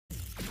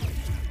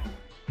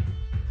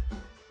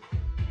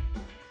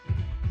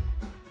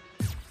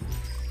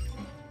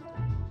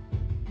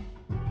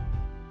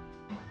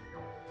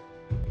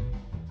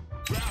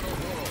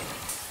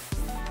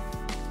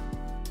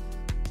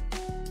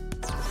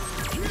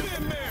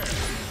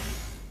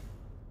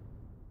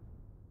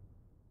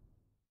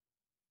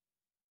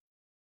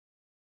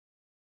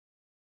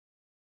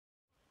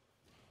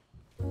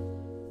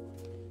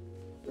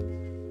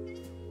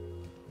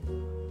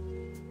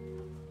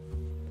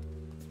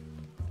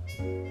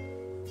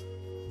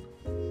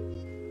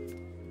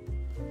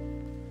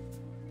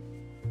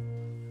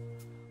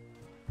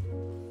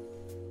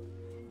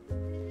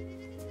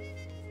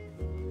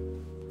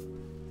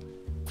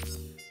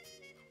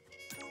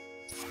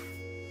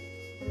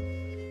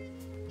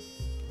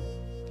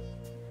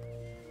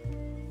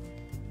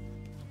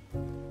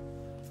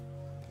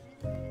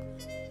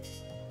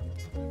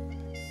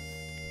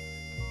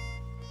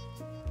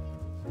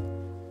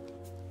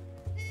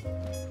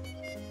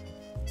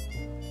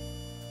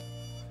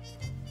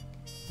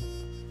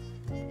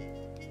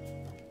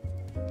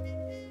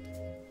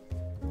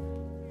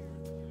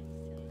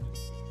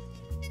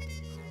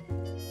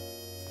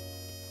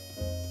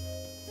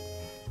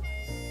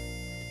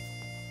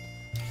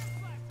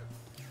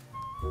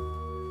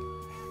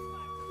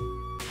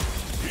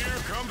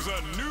Comes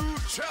a new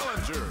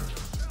challenger.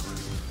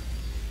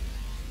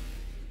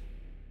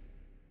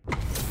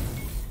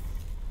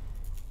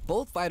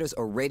 Both fighters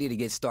are ready to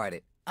get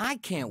started. I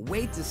can't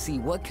wait to see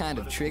what kind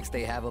of tricks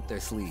they have up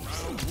their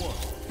sleeves.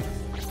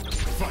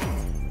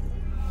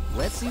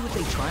 Let's see what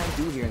they try and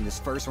do here in this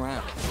first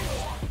round.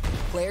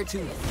 Player 2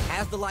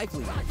 has the life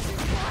lead.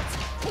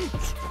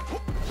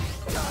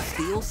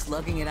 Still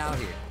slugging it out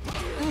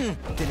here.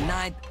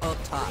 Denied up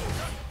top.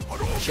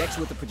 Checks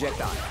with the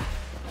projectile.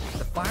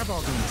 The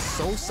fireball game is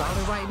so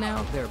solid right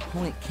now, their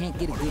opponent can't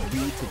get a good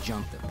read to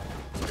jump them.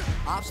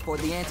 Opts for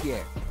the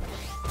anti-air.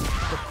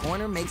 The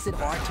corner makes it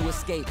hard to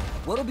escape.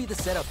 What'll be the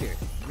setup here?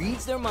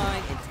 Reads their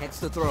mind and tends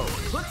to throw.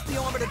 Puts the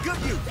armor to good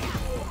use.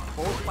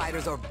 Both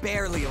fighters are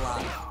barely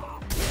alive.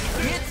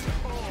 Hits.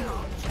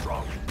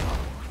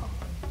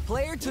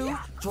 Player 2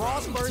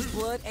 draws first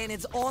blood and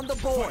it's on the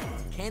board.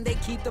 Can they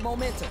keep the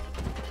momentum?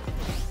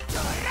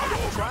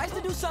 Tries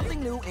to do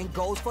something new and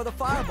goes for the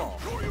fireball.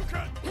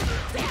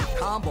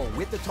 Combo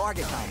with the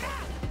target combo.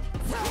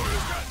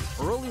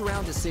 Early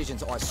round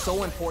decisions are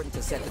so important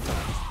to set the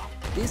tone.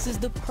 This is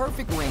the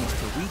perfect range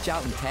to reach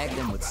out and tag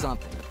them with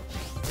something.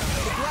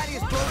 The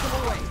Gladius throws them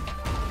away.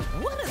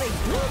 What are they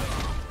doing?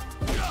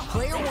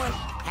 Player 1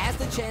 has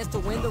the chance to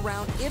win the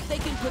round if they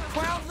can put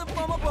crowns them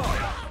from above.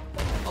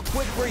 A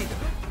quick breather.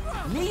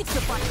 Needs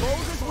to fight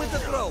Moses with the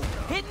throw,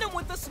 hitting them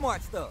with the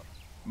smart stuff.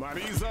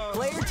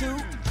 Player 2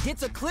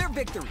 gets a clear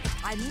victory.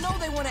 I know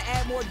they want to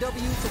add more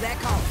W's to that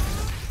column.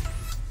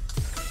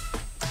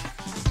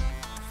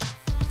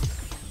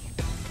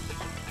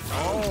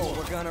 Oh,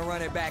 we're gonna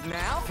run it back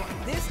now.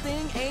 This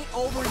thing ain't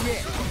over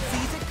yet.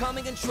 Sees it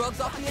coming and shrugs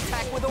off the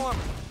attack with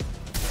armor.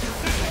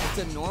 It's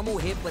a normal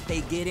hit, but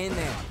they get in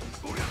there.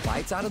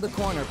 Bites out of the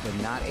corner, but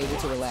not able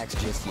to relax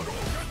just yet.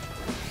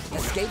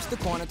 Escapes the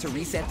corner to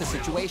reset the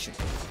situation.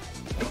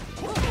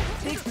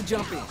 Takes the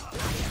jump in.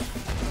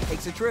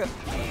 Takes a trip.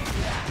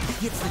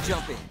 Gets the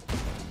jump in.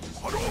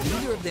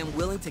 Neither of them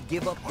willing to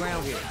give up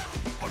ground here.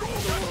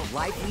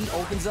 Life lead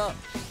opens up.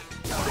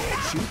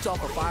 Shoots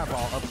off a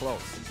fireball up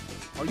close.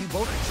 Are you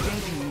both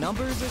exchanging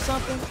numbers or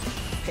something?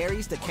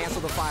 Parries to cancel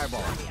the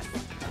fireball.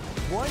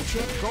 One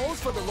check goes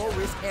for the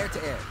low-risk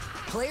air-to-air.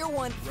 Player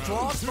 1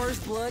 draws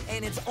first blood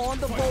and it's on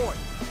the board.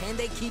 Can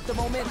they keep the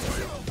momentum?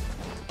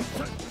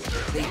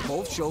 They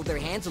both showed their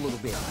hands a little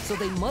bit, so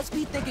they must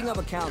be thinking of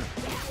a counter.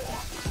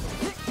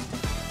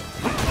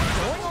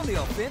 Going on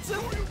the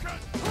offensive?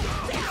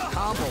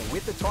 Combo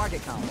with the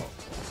target combo.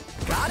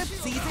 Got it,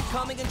 sees it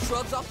coming and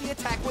shrugs off the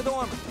attack with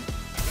armor.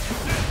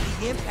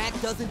 The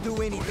impact doesn't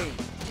do anything.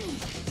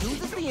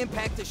 Uses the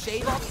impact to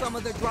shave off some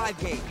of their drive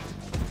gauge.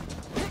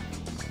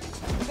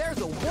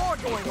 There's a war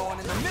going on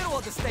in the middle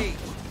of the stage.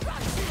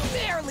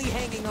 Barely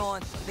hanging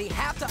on. They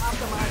have to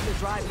optimize their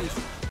drive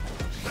usage.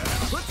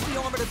 Puts the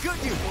armor to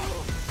good use.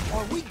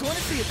 Are we going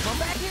to see a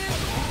comeback here?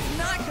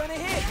 Not gonna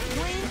hit.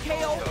 Clean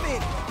KO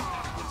finish.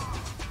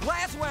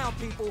 Last round,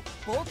 people.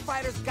 Both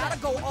fighters gotta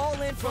go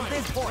all in from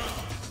this point.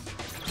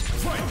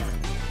 Who's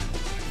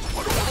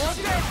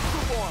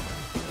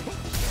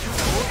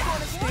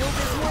gonna steal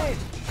this win?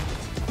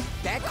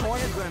 That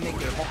corner's gonna make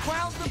it.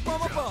 Crowns them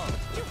from above.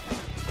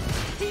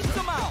 Keeps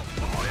them out.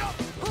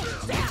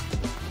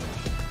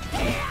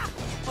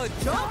 A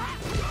jump.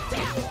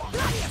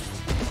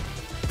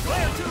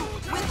 Player 2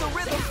 with the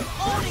rhythm,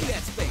 owning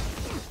that space.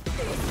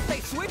 They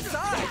switch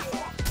sides.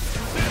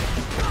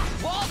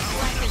 Ball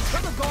slacking to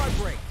the guard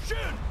break.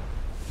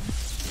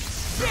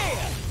 Yeah!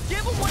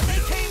 Give them what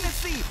they came to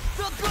see.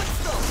 The good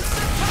stuff. The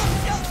top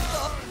shelf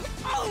stuff.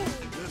 Oh!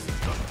 This is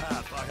the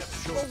path I have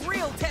chosen. A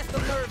real test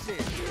of nerves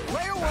here.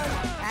 Player 1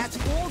 has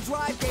full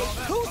drive gauge,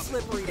 too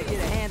slippery to get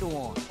a handle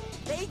on.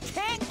 They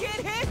can't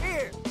get hit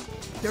here.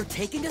 They're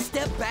taking a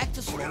step back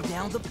to slow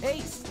down the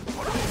pace.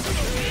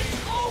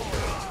 It's over.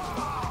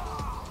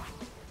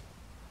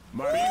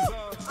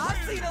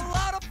 I've seen a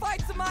lot of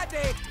fights in my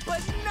day,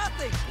 but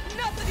nothing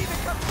even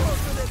comes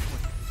close to this one.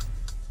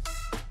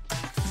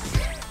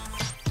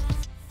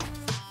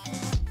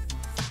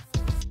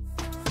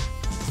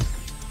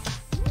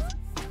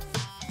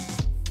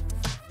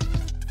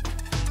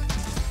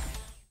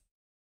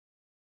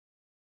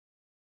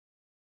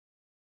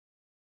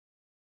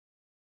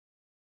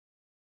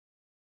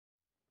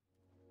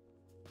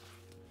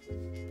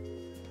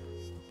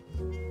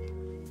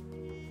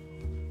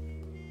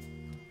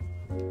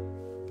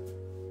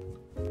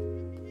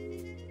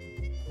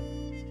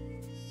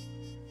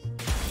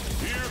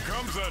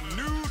 the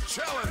new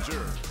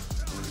challenger.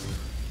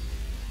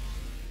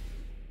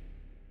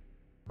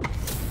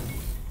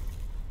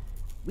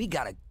 We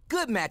got a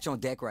good match on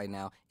deck right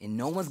now, and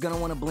no one's gonna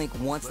want to blink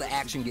once the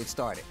action gets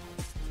started.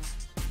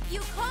 You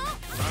call?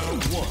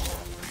 Round one.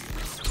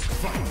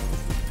 Fight.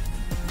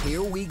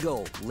 Here we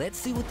go. Let's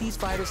see what these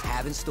fighters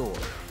have in store.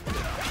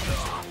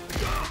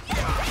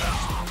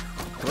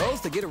 Throws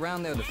to get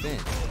around their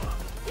defense.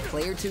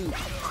 Player 2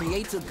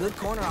 creates a good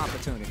corner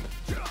opportunity.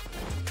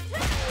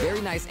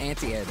 Very nice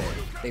anti-air there.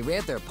 They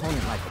read their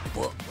opponent like a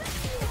book.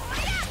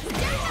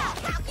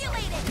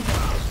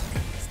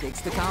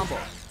 Sticks the combo.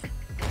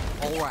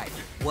 All right,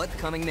 what's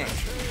coming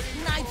next?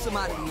 Knifes him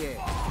out of the air.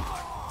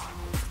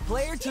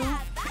 Player 2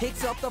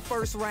 picks up the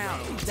first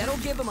round. That'll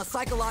give him a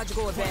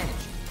psychological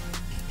advantage.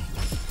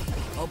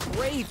 A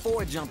brave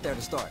forward jump there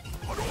to start.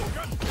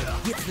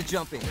 Gets the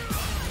jump in.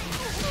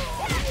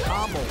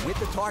 Combo with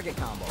the target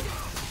combo.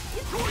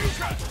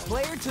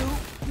 Player 2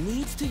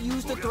 needs to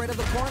use the threat of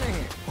the corner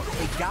here.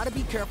 They gotta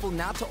be careful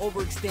not to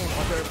overextend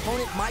or their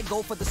opponent might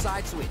go for the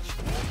side switch.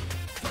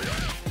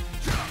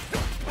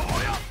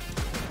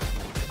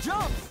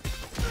 Jumps!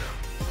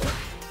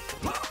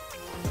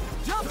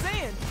 Jumps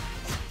in!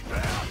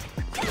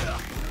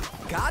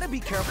 Gotta be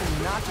careful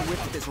not to whip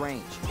at this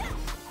range.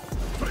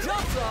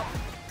 Jumps up!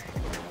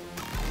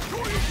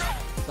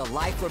 The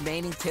life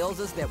remaining tells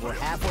us that we're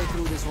halfway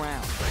through this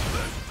round.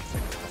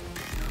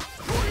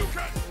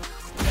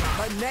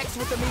 Connects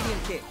with the medium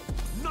kick.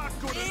 Not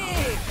good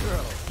Big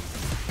girl.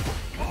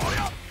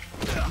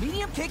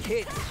 Medium kick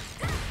hits.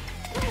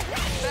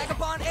 Back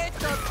up on edge,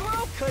 the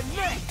throw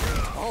connect.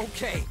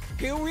 Okay,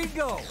 here we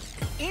go.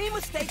 Any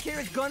mistake here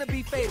is gonna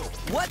be fatal.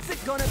 What's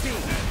it gonna be?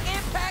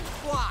 Impact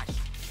squash.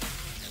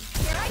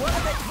 What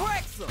are they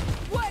Wrexham?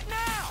 What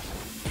now?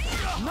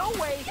 No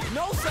way,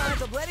 no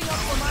signs of letting up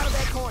from out of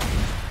that corner.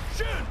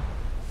 Shin.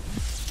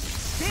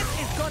 This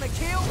is gonna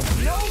kill,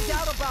 no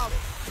doubt about it.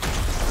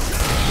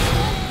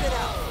 It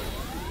out.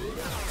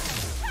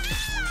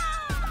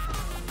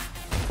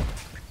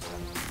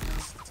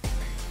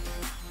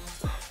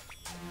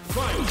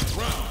 Final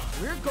round.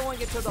 We're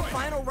going into the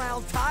final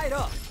round tied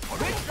up.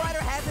 Which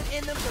fighter has it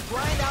in them to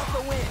grind out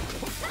the win?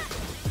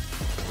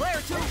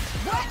 Player 2,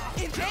 what?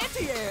 In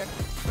anti-air?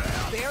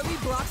 Barely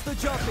blocks the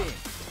jump in.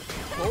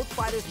 Both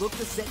fighters look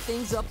to set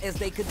things up as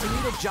they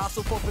continue to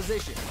jostle for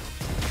position.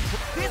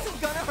 This is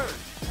gonna hurt.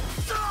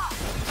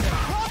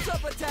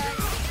 Cross-up attack.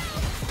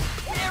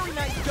 Very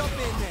nice jump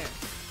in there.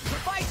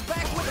 Fights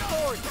back with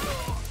authority.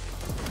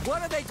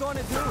 What are they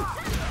gonna do?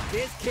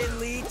 This can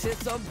lead to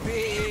some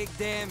big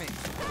damage.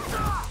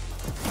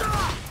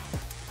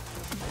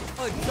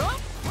 A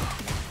jump?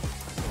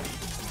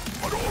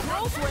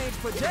 Close range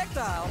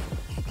projectile.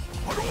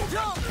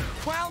 Jump!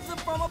 Crowns him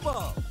from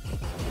above.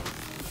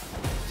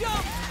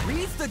 Jump!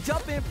 Reads the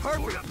jump in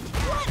perfect.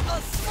 What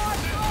a smart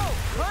throw!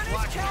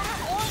 Punish, counter,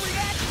 or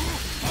reaction.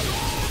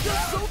 The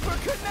super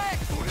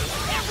connects.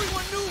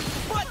 Everyone knew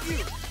but you.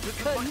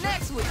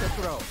 Connects with the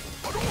throw.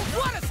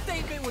 What a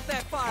statement with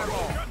that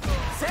fireball.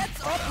 Sets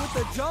up with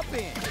the jump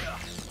in.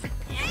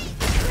 He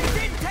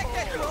didn't take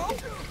that throw.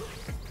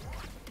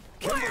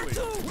 Player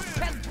 2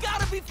 has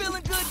got to be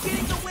feeling good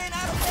getting the win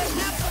out of that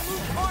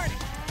absolute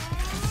carnage.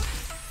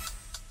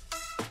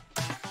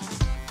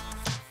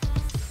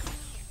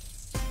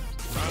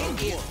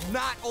 It is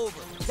not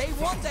over. They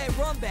want that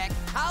run back.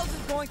 How's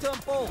it going to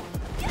unfold?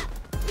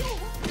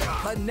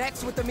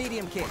 Connects with the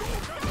medium kick.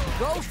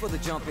 Goes for the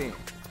jump in.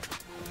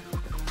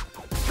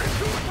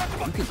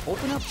 You can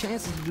open up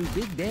chances to do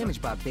big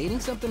damage by baiting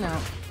something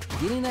out,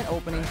 getting that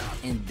opening,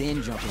 and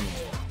then jumping in.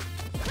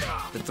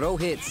 The throw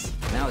hits.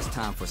 Now it's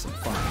time for some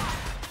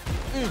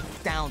fun.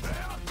 Down.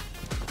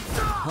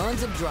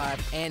 Tons of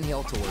drive and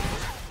held toward it.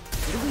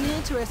 It'll be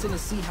interesting to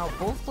see how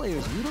both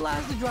players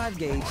utilize the drive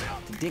gauge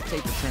to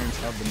dictate the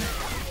terms of the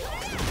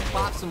match.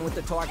 Pops him with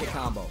the target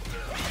combo.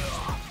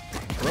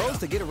 Throws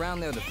to get around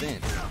their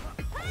defense.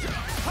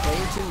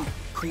 Player 2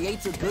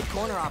 creates a good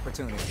corner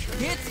opportunity.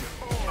 Hits.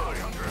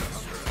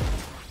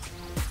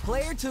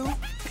 Player 2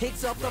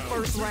 picks up the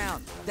first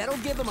round. That'll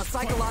give him a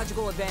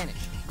psychological advantage.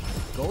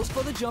 Goes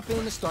for the jump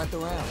in to start the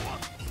round.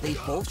 They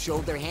both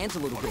showed their hands a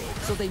little bit,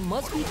 so they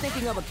must be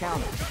thinking of a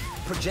counter.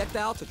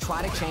 Projectile to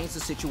try to change the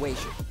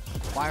situation.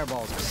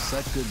 Fireballs are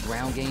such good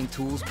ground game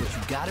tools, but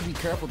you gotta be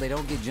careful they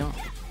don't get jumped.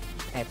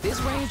 At this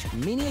range,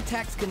 many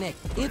attacks connect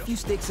if you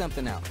stick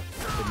something out.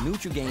 The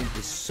neutral game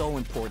is so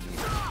important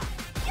here.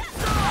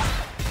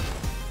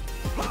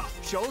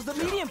 Shows the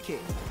medium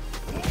kick.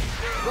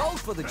 Goes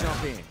for the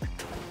jump in.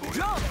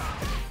 Jump!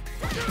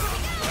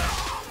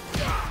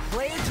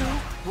 Player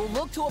 2 will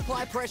look to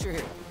apply pressure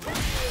here.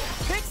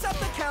 Picks up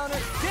the counter.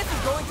 This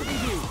is going to be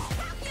huge.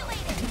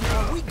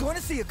 Are we going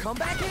to see a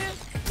comeback here?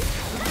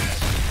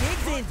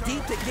 Digs in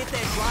deep to get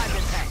that drive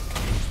impact.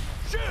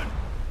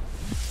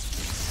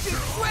 She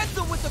shreds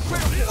him with the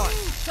critical art.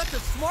 Such a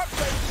smart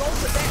play to go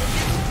for that in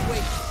this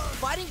situation.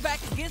 Fighting back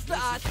against the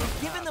odds and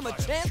giving them a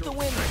chance to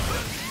win this.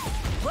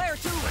 Player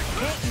 2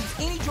 can't use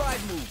any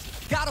drive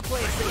moves. Gotta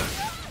play it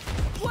safe.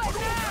 What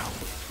now?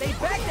 They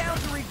back down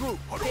to regroup.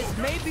 This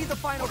may be the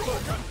final push.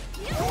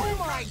 Oh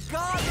my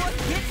God, what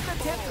hits the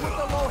tip with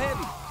the low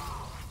heavy?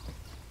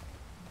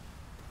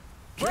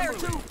 Player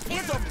 2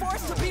 is a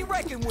force to be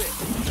reckoned with.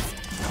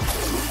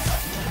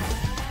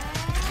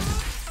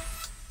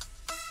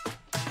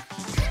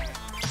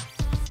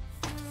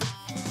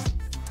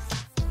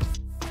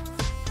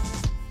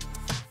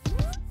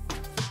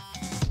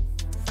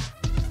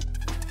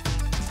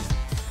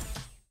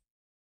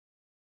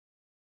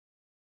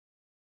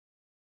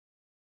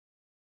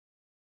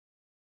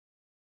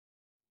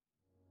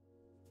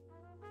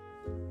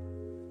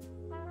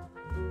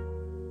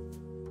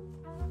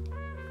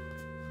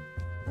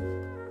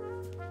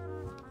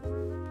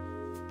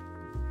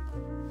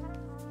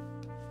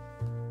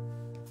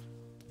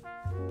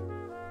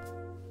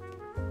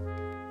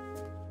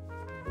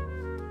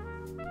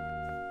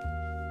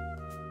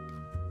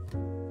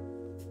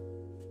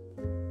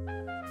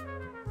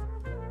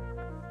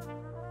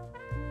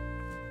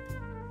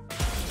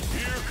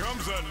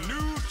 Comes a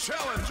new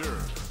challenger.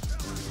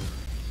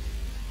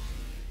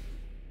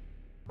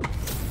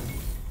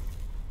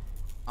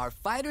 Our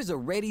fighters are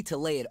ready to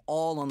lay it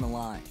all on the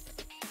line.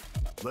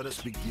 Let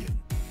us begin.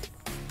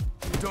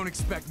 Don't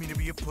expect me to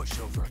be a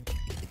pushover.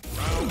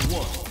 Round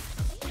 1.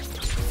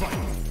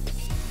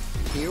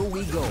 Fight. Here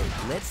we go.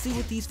 Let's see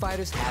what these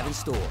fighters have in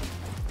store.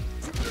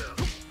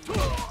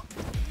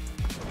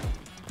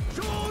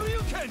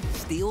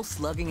 Steel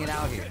slugging it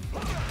out here.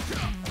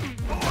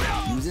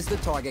 Uses the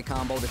target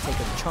combo to take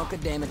a chunk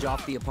of damage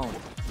off the opponent.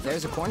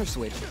 There's a corner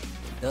switch.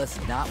 Does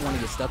not want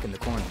to get stuck in the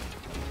corner.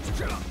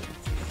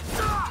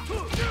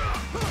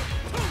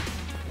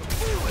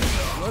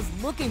 Was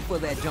looking for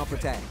that jump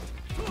attack.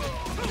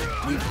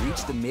 We've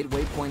reached the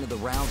midway point of the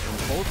round and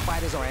both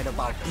fighters are at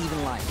about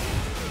even life.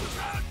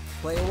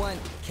 Player 1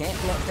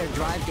 can't let their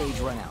drive gauge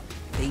run out.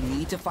 They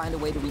need to find a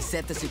way to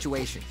reset the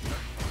situation.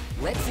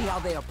 Let's see how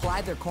they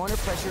apply their corner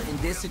pressure in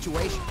this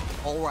situation.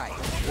 All right,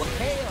 well,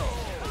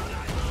 hell.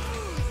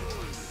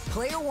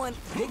 Player 1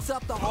 picks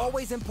up the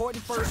always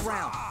important first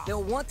round.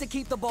 They'll want to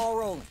keep the ball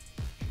rolling.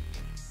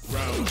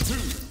 Round 2.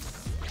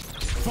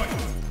 Fight.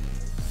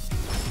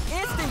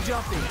 Instant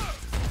jumping.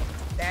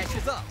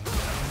 Dashes up.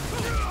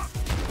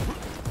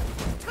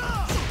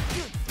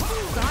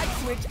 Side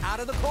switch out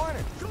of the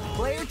corner.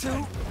 Player 2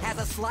 has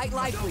a slight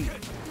life lead.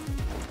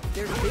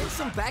 There's been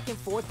some back and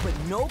forth, but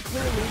no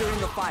clear leader in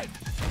the fight.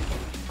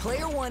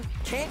 Player 1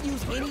 can't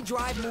use any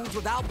drive moves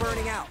without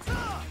burning out.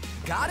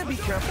 Gotta be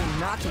careful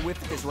not to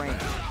whiff at this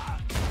range.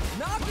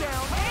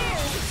 Knockdown, and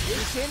the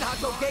Shin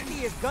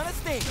Hakokeki is gonna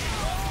sting.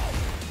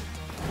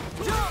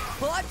 Jump,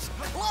 clutch,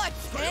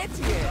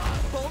 anti-air.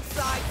 Both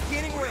sides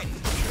getting ready.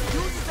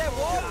 Uses that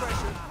wall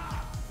pressure.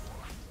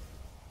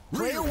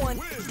 Player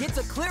 1 gets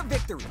a clear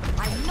victory.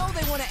 I know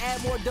they want to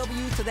add more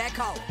W's to that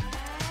column.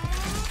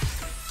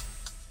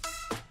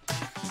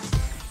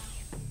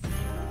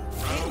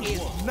 It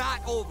is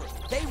not over.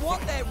 They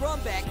want that run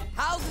back.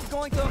 How's this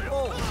going to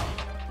unfold?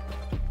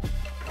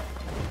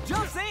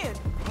 Jumps in.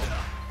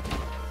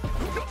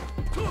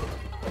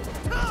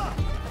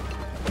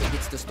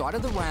 It's the start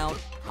of the round.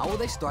 How will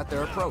they start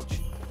their approach?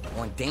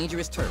 On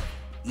dangerous turf.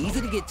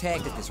 Easy to get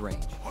tagged at this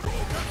range.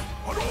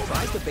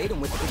 Tries to bait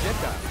him with the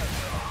projectile.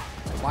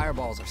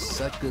 Fireballs are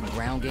such good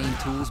ground game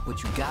tools,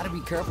 but you gotta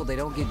be careful they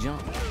don't get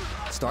jumped.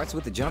 Starts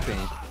with the jump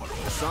in.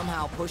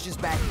 Somehow pushes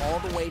back all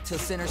the way to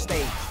center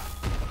stage.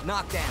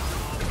 Knockdown.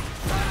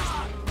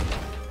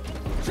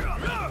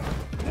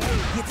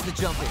 Gets the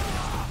jump in.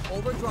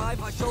 Overdrive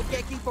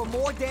Hashokeki for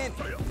more damage.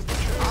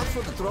 Opts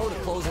for the throw to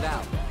close it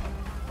out.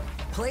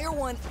 Player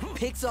 1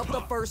 picks up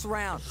the first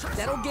round.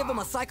 That'll give him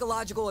a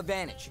psychological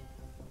advantage.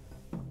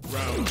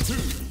 Round 2.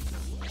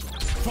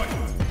 Fight.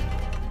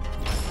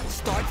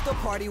 Starts the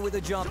party with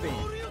a jump in.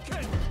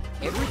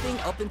 Everything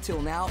up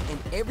until now and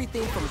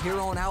everything from here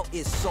on out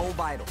is so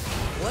vital.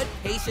 What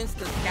patience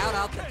to scout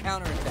out the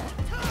counterattack.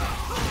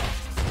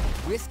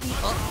 Risky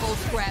up-close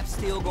scrap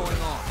still going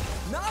on.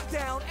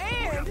 Knockdown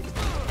and...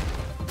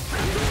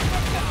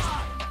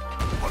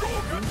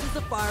 uses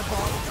the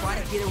fireball to try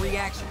to get a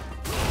reaction.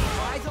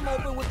 Tries him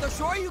open with the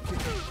Shoryuken.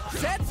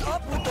 Sets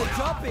up with the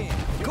jump in.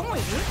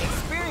 Going in,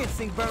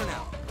 experiencing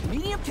burnout.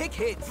 Medium kick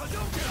hits.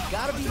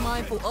 Gotta be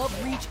mindful of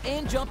reach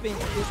and jump in.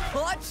 Is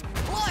clutch,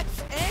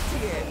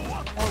 anti-air.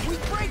 We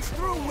breaks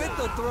through with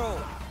the throw.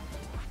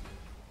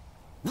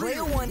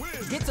 Player 1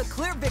 gets a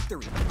clear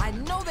victory. I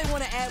know they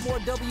want to add more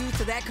W's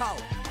to that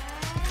column.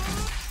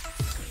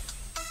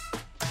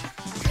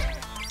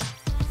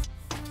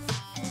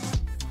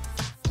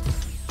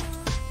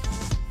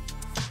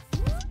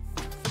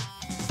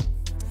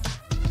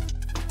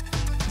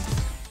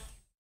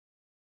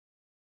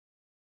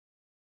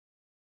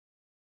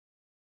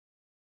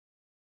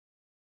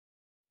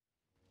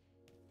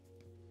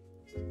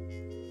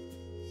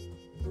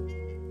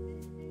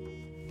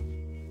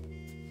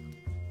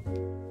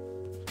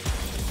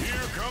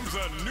 Comes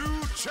a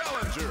new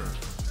challenger.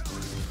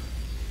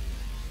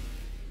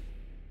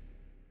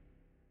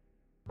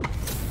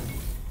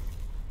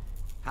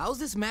 How's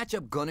this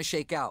matchup gonna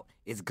shake out?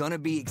 It's gonna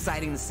be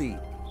exciting to see.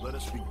 Let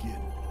us begin.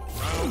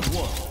 Round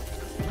 1.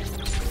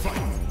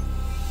 Fight.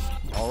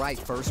 All right,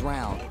 first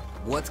round.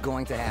 What's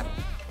going to happen?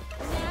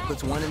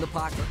 Puts one in the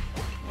pocket.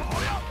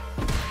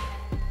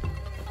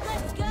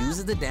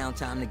 Uses the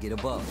downtime to get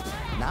above.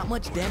 Not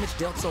much damage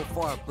dealt so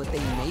far, but they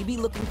may be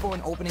looking for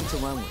an opening to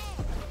run with.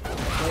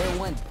 Player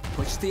one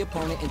pushes the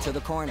opponent into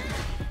the corner.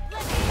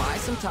 Buy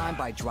some time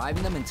by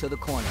driving them into the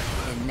corner,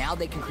 and now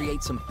they can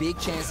create some big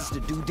chances to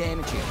do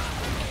damage here.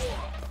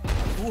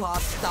 Hoo-ha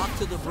stopped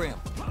to the brim.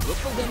 Look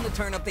for them to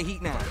turn up the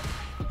heat now.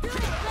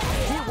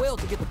 Did well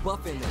to get the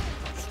buff in there.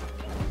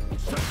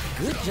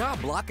 Good job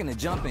blocking the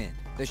jump in.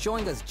 They're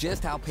showing us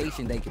just how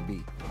patient they can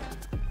be.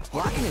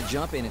 Blocking a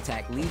jump-in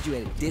attack leaves you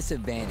at a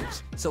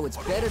disadvantage, so it's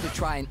better to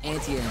try an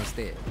anti-air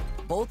instead.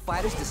 Both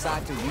fighters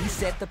decide to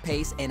reset the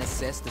pace and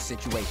assess the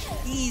situation.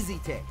 Easy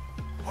tech.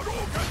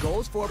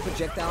 Goes for a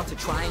projectile to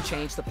try and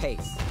change the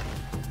pace.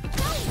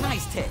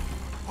 Nice tech.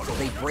 So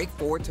they break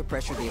forward to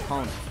pressure the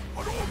opponent.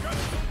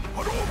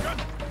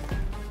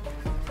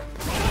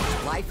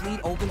 Life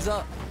lead opens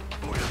up.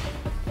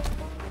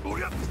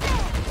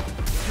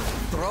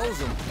 Throws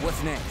him.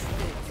 What's next?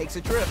 Takes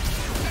a trip.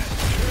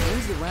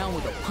 Ends the round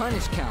with a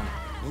punish counter,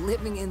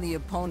 living in the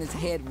opponent's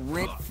head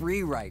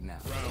rent-free right now.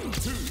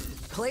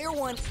 Player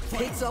one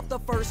picks up the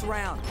first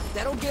round.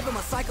 That'll give him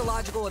a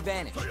psychological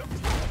advantage.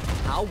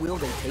 How will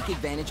they take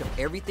advantage of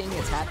everything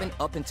that's happened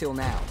up until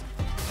now?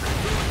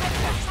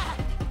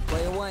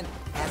 Player one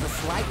has a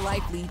slight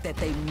life lead that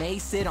they may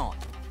sit on.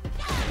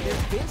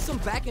 There's been some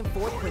back and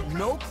forth, but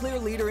no clear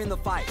leader in the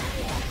fight.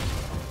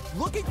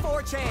 Looking for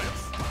a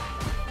chance.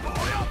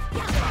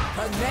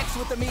 Connects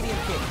with the medium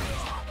kick.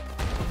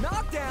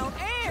 Knockdown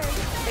and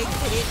takes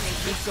the hit and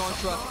keeps on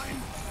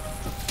trucking.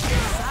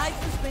 Decides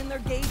to spin their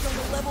gauge on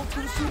the level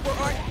 2 super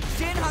art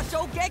Shin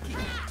Hashogeki.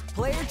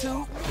 Player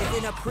 2 is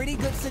in a pretty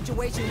good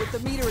situation with the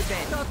meter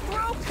advantage. The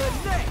throw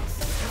connects.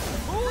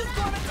 Who's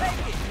gonna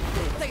take it?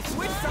 They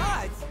switch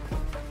sides.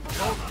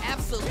 Both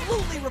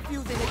absolutely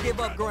refusing to give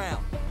up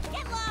ground.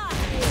 Get lost!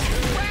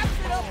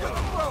 Wraps it up with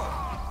a throw.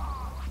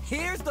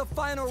 Here's the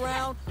final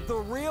round. The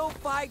real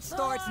fight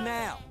starts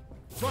now.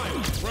 Final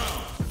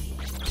round.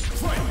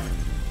 Fight.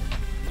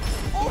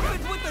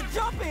 Opens with the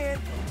jump in.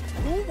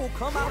 Who will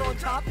come out on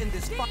top in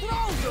this fight?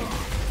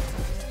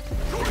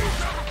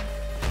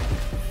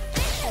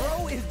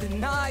 Throw is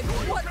denied.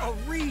 What a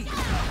read.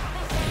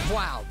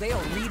 Wow, they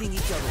are reading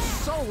each other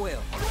so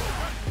well.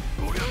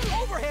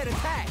 Overhead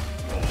attack.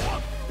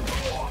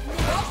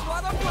 Buffs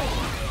while they're playing.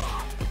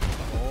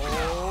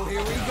 Oh,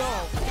 here we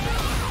go.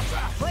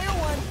 Player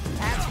one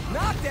has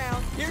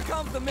knockdown. Here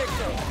comes the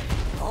mix-up.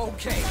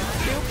 Okay,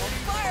 give a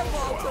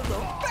fireball to the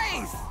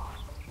face.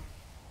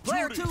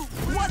 Player two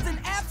was an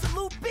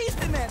absolute beast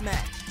in that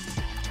match.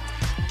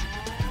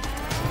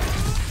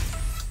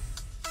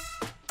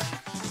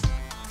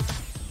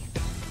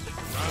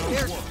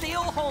 They're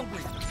still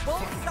hungry.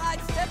 Both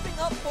sides stepping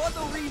up for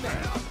the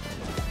rematch.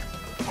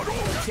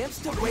 Attempts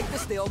to break the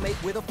stalemate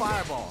with a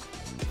fireball.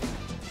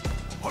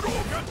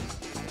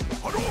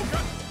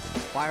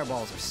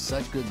 Fireballs are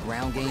such good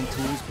ground game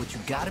tools, but you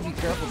gotta be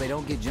careful they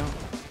don't get jumped.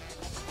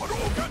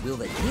 Will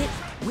they hit,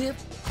 whip,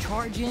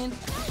 charge in?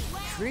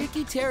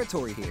 Tricky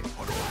territory here.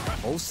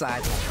 Both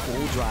sides have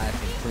full drive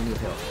and plenty of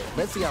health.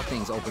 Let's see how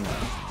things open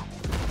up.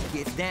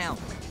 Gets down.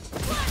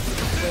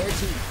 Player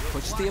two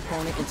pushes the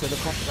opponent into the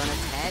corner. Gonna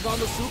tag on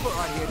the super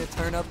art here to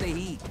turn up the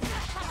heat.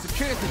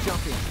 Secures the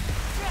jump in.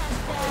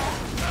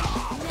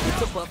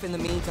 Gets a buff in the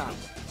meantime.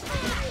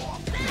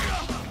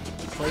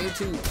 Player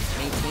two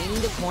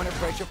maintaining the corner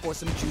pressure for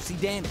some juicy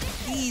damage.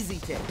 Easy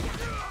take.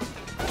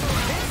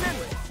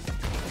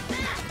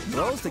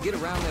 Throws to get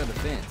around their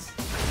defense.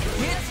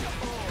 Hits.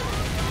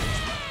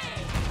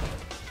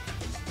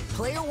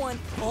 Player one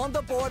on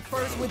the board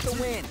first with the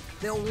win.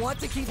 They'll want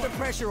to keep the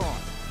pressure on.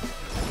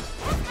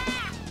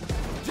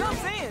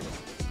 Jumps in.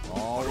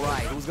 All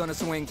right, who's gonna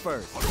swing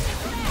first?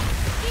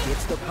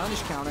 Gets the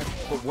punish counter,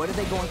 but what are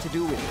they going to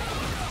do with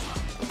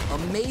it?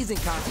 Amazing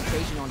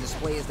concentration on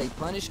display as they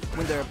punish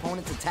when their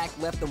opponent's attack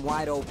left them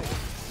wide open.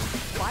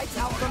 Fights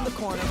out from the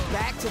corner,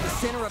 back to the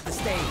center of the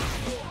stage.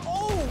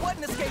 Oh, what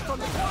an escape from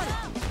the corner!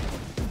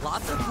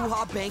 Lots of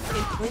hoo-ha bank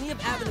and plenty of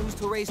avenues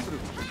to race through.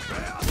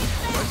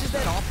 Punches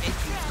that off and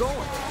keeps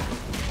going.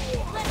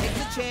 Takes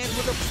a chance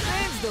with a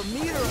spins the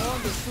meter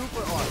on the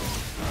super art.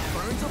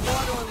 Burns a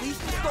ball to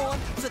unleash the storm.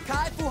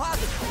 Sakai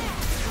Fuhaza.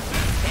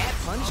 That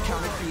punch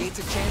counter creates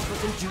a chance for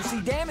some juicy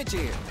damage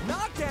here.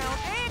 Knockdown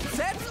and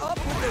sets up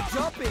with the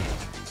jump in.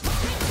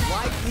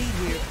 Wide lead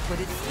here, but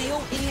it's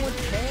still anyone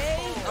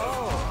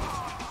KO.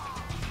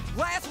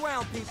 Last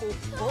round, people.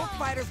 Both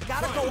fighters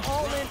gotta go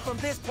all in from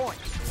this point.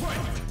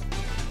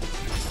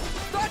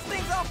 Starts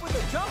things off with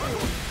a jump in.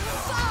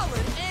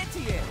 Solid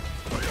anti-air.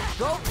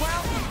 Go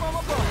ground from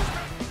above.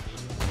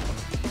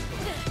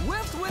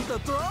 Whips with the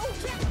throw.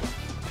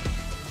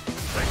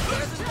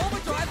 There's an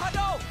overdrive,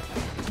 Hado.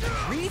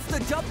 Reads the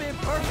jump in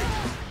perfect.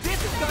 This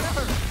is gonna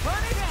hurt.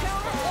 Punish,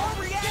 counter, or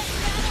react.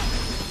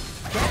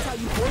 That's how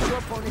you force your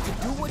opponent to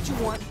do what you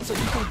want so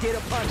you can get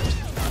a punish.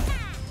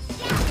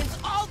 It's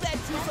all that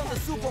juice on the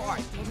super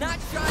art. Not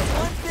shy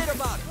one bit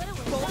about it.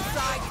 Both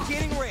sides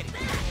getting ready.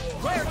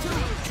 Player 2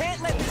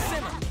 can't let this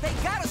simmer. They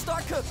gotta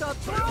start cook. The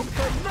throw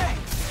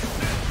connects.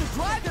 The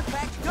drive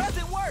impact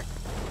doesn't work.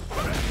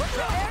 But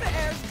the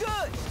air-to-air is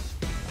good.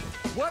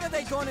 What are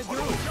they gonna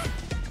do?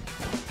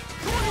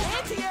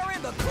 Anti-air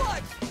in the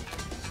clutch.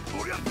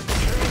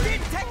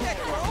 Didn't take that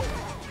throw.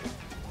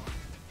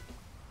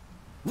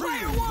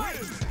 Player 1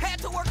 had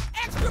to work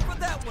extra for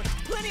that one.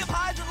 Plenty of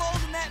highs and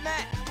lows in that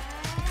match.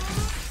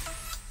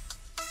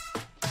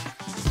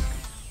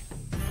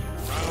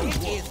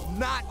 It is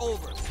not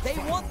over. They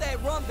want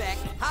that run back.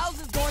 How's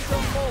this going to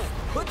unfold?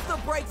 Puts the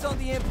brakes on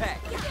the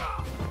impact.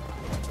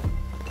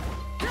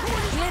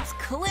 It's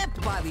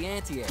clipped by the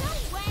anti-air.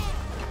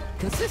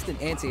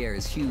 Consistent anti-air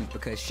is huge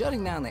because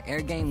shutting down the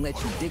air game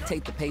lets you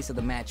dictate the pace of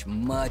the match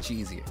much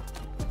easier.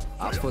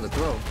 Opts for the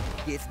throw,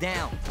 gets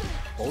down.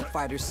 Both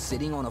fighters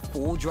sitting on a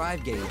full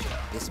drive gauge.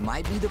 This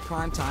might be the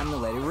prime time to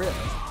let it rip.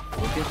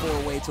 Looking for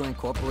a way to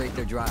incorporate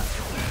their drive.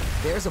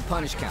 There's a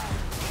punish count.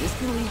 This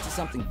can lead to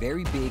something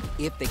very big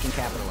if they can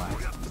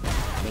capitalize.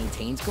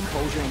 Maintains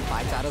composure and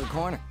fights out of the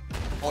corner.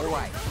 All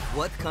right,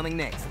 what's coming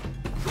next?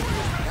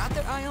 Got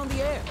their eye on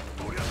the air.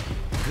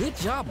 Good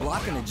job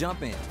blocking the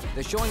jump in.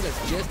 They're showing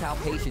us just how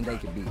patient they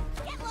can be.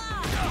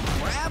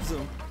 Grabs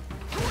him.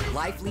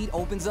 Life lead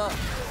opens up.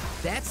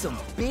 That's some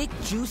big,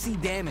 juicy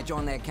damage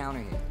on that counter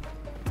hit.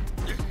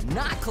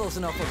 Not close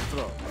enough for the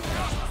throw.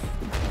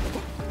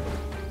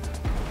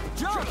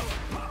 Jump!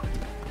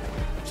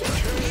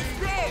 It's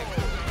there!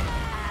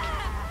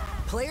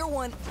 Player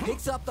 1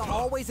 picks up the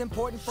always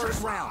important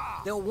first round.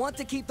 They'll want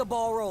to keep the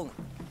ball rolling.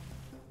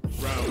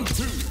 Round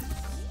 2.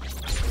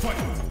 Fight!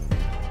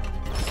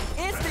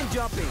 Instant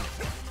jumping.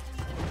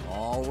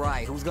 All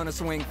right, who's gonna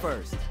swing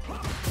first?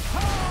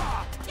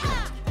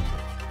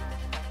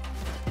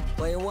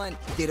 Player 1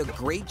 did a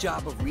great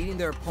job of reading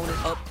their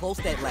opponent up close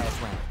that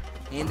last round,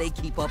 and they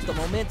keep up the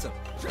momentum.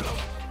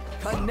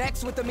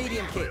 Connects with the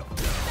medium kick,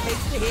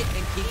 takes the hit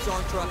and keeps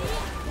on trucking.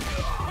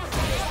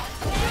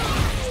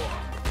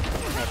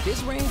 At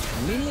this range,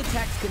 many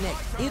attacks connect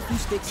if you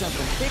stick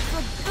something. It's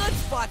a good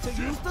spot to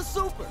use the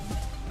super.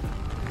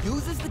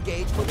 Uses the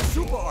gauge for the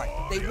super art.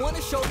 They want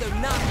to show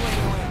they're not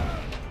playing around.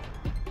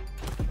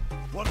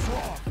 What's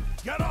wrong?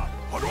 Get up!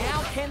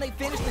 Now can they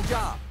finish the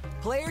job?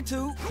 Player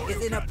 2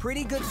 is in a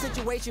pretty good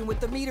situation with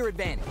the meter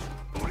advantage.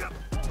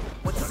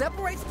 What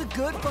separates the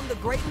good from the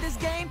great in this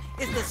game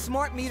is the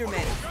smart meter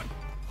management.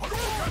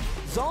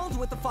 Zones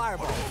with the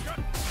fireball.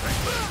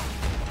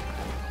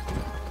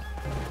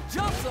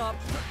 Jumps up.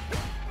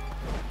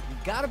 You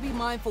gotta be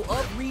mindful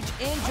of reach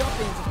and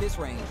jump-ins at this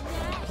range.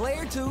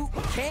 Player 2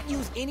 can't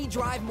use any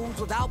drive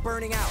moves without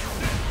burning out.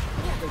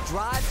 The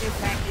drive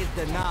impact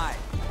is denied.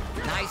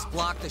 Nice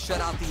block to shut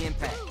out the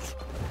impact.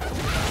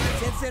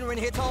 10 centering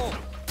hits home.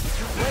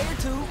 Player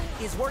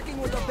 2 is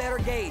working with a better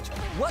gauge.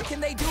 What can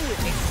they do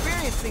with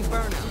experiencing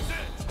burnout?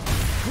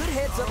 Good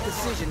heads-up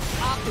decision,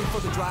 opting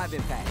for the drive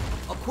impact.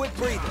 A quick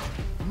breather.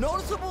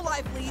 Noticeable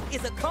life lead.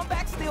 Is a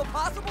comeback still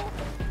possible?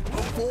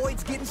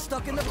 Avoids getting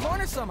stuck in the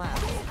corner somehow.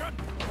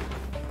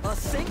 A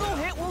single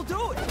hit will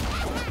do it.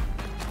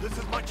 This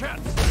is my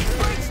chance.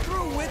 Breaks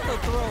through with the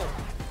throw.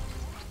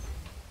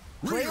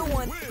 Player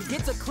 1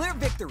 gets a clear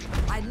victory.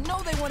 I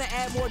know they want to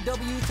add more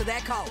W's to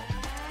that column.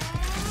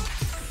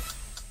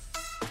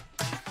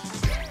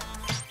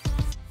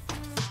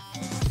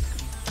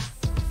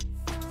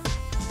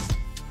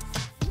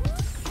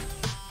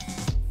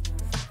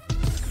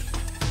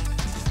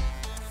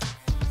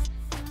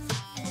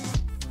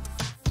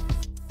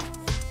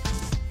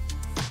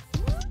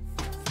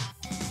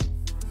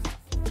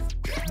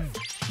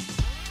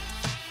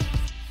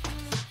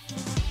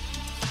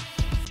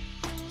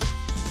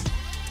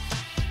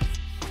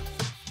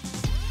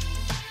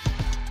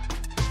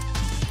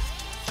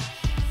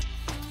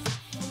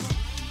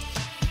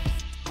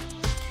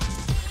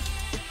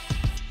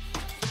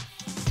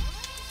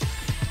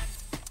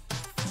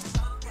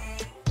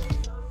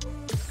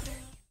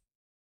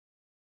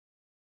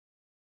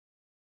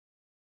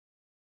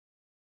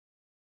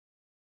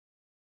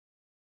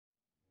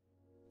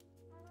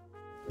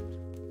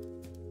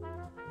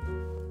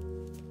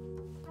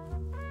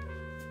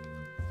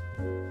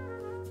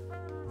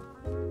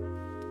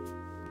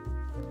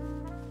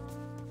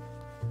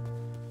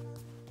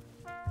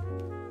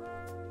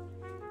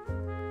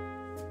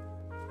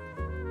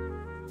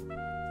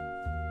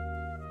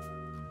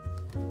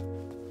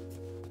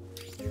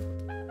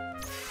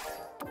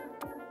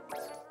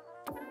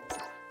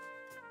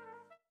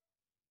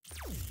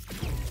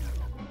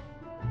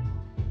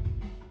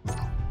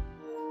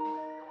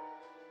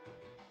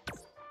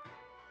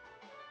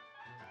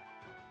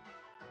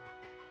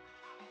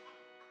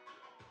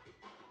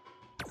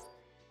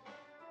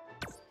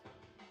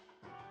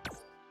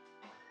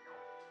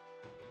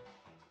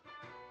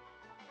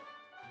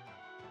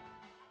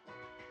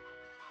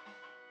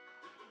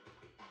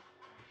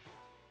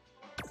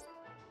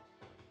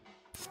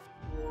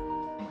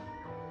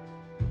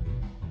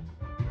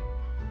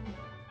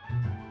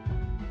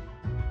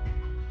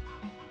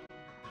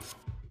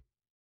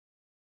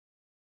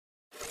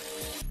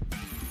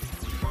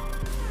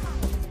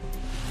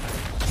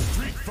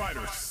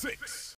 Fighter 6.